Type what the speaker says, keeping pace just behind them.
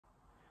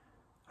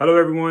Hello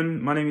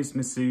everyone, my name is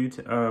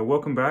Masood.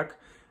 Welcome back.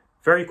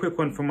 Very quick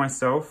one from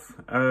myself.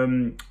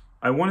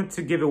 I wanted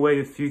to give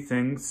away a few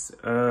things.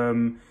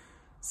 Some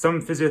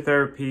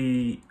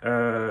physiotherapy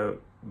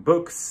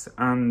books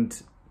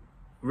and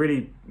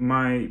really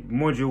my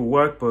module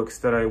workbooks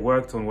that I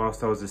worked on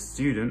whilst I was a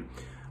student.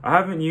 I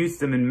haven't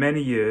used them in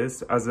many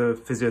years as a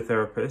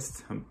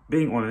physiotherapist. I'm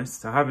being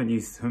honest, I haven't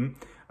used them.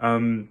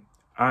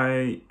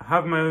 I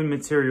have my own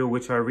material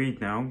which I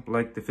read now,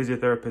 like the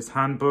Physiotherapist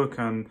Handbook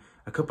and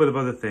a couple of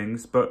other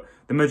things, but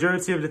the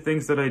majority of the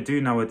things that I do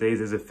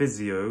nowadays as a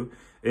physio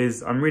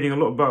is I'm reading a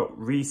lot about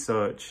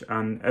research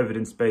and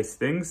evidence-based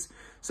things.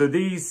 So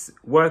these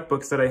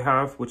workbooks that I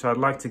have, which I'd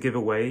like to give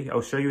away,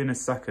 I'll show you in a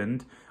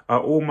second,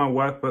 are all my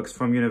workbooks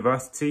from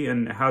university,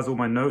 and it has all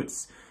my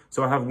notes.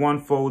 So I have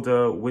one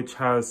folder which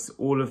has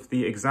all of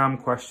the exam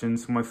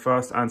questions for my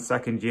first and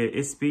second year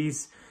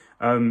ISPEs.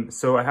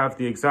 So I have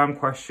the exam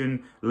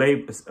question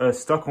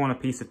stuck on a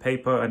piece of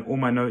paper and all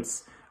my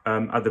notes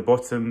at the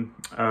bottom,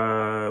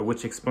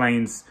 which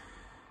explains,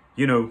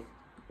 you know,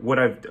 what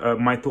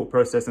my thought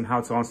process and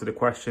how to answer the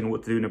question,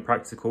 what to do in a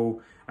practical,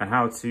 and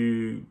how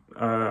to,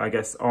 I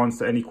guess,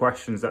 answer any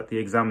questions that the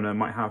examiner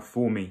might have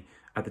for me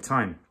at the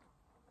time.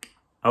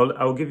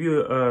 I'll give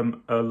you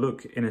a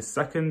look in a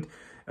second.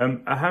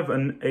 I have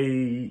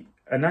an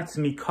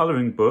anatomy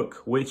colouring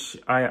book, which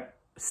I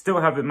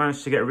still haven't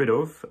managed to get rid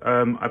of.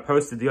 I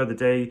posted the other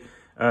day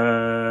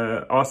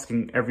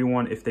asking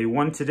everyone if they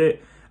wanted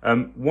it.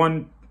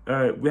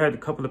 We had a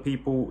couple of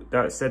people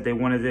that said they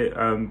wanted it,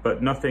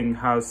 but nothing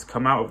has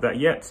come out of that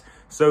yet.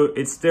 So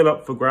it's still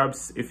up for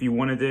grabs if you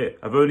wanted it.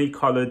 I've only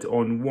coloured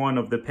on one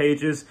of the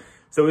pages,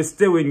 so it's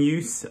still in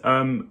use.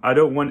 I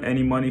don't want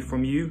any money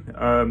from you.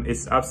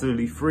 It's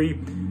absolutely free.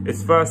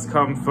 It's first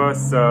come,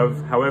 first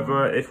serve.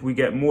 However, if we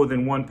get more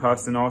than one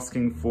person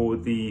asking for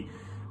the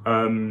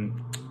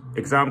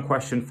exam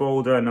question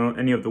folder and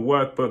any of the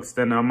workbooks,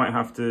 then I might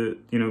have to,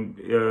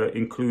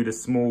 include a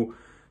small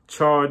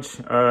charge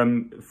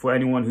for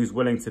anyone who's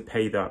willing to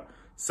pay that.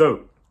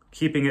 So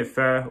keeping it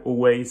fair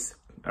always.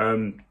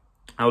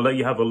 I'll let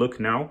you have a look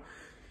now.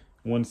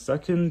 1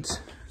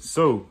 second.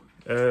 So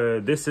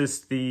this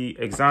is the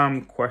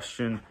exam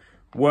question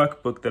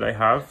workbook that I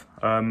have.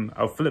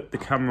 I'll flip the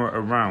camera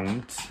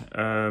around.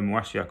 Well,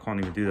 actually I can't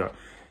even do that.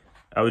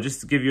 I'll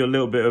just give you a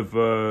little bit of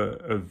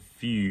a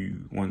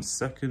view. 1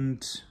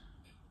 second.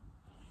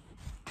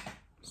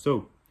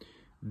 So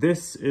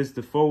this is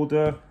the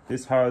folder.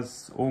 This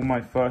has all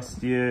my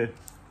first year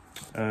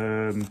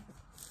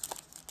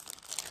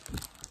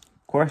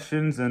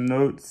questions and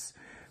notes.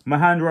 My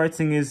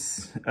handwriting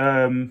is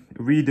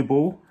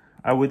readable,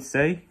 I would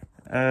say.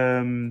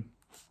 So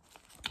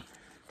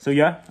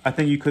yeah, I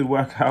think you could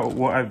work out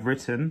what I've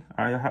written.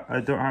 I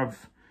don't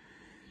have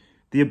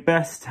the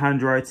best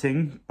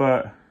handwriting,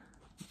 but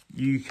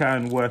you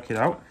can work it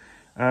out.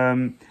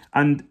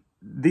 And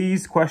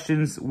these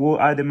questions will,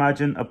 I'd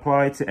imagine,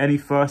 apply to any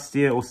first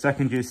year or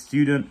second year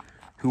student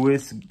who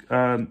is,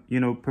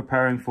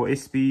 preparing for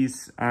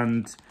ISPEs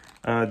and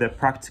their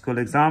practical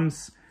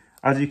exams.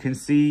 As you can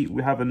see,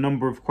 we have a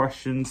number of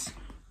questions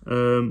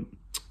on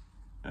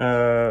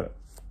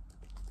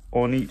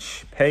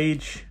each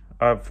page.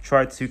 I've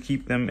tried to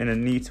keep them in a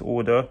neat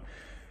order.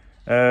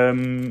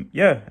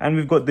 Yeah, and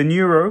we've got the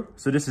neuro.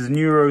 So this is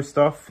neuro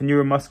stuff,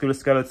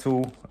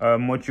 neuromusculoskeletal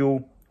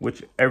module,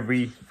 which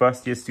every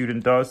first year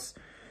student does.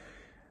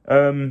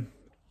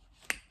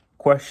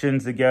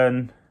 Questions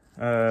again,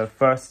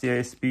 first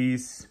year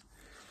ISPEs.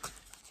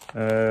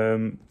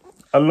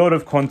 A lot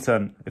of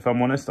content, if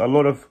I'm honest.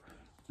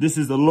 This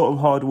is a lot of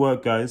hard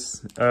work,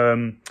 guys.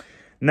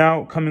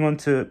 Now coming on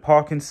to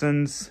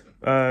Parkinson's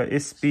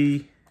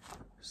ISPE.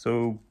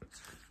 So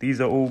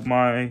these are all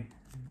my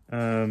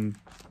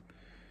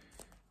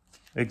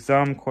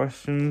exam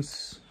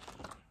questions.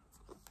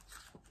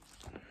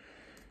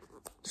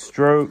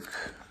 Stroke.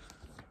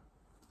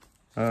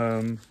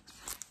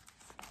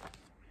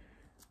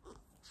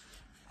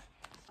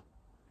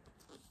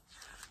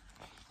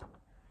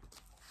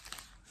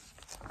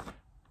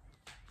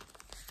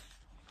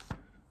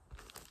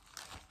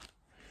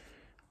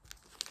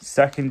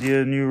 Second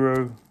year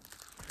neuro.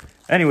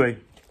 Anyway,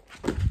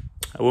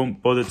 I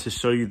won't bother to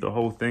show you the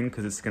whole thing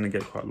because it's going to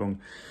get quite long.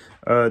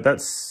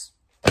 That's,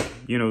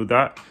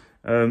 that.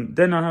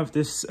 Then I have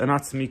this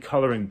anatomy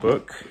colouring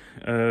book.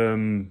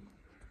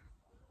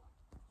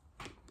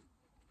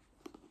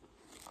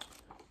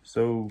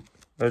 So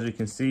as you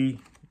can see,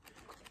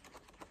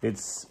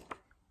 it's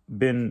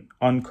been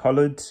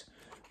uncoloured,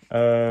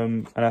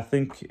 and I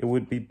think it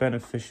would be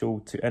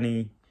beneficial to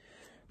any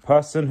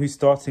person who's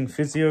starting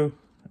physio.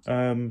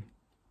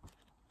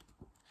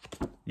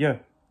 Yeah,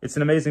 it's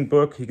an amazing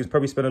book. You can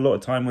probably spend a lot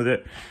of time with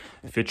it.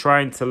 If you're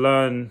trying to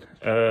learn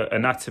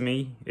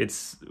anatomy,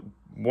 it's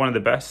one of the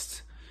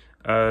best.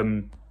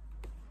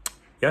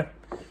 Yeah.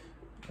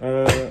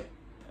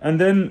 And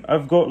then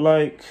I've got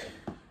like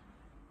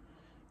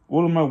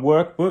all of my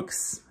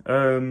workbooks,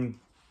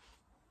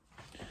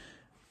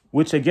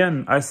 which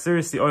again, I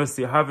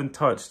honestly haven't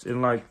touched in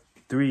like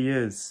 3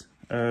 years.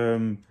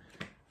 And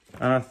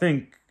I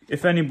think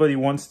if anybody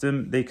wants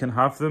them, they can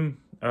have them.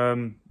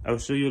 I'll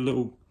show you a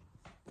little.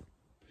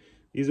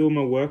 These are all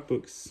my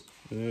workbooks.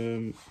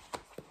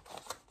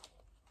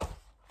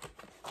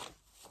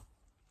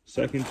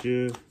 Second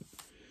year,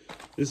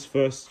 this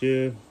first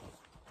year,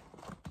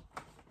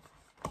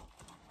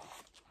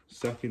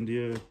 second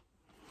year,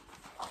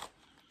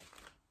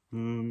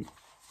 a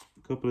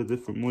couple of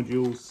different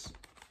modules,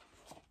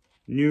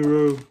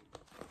 neuro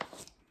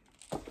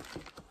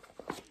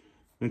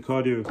and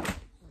cardio.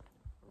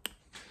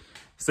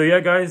 So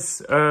yeah,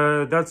 guys,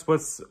 that's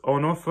what's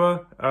on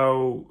offer.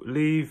 I'll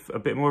leave a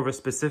bit more of a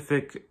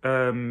specific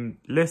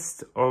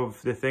list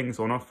of the things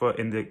on offer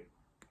in the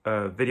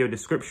video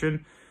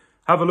description.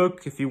 Have a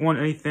look. If you want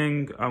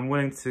anything, I'm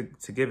willing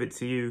to give it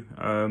to you.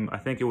 I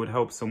think it would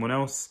help someone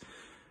else.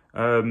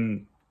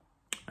 And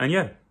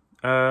yeah,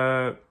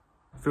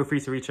 feel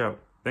free to reach out.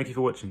 Thank you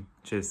for watching.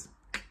 Cheers.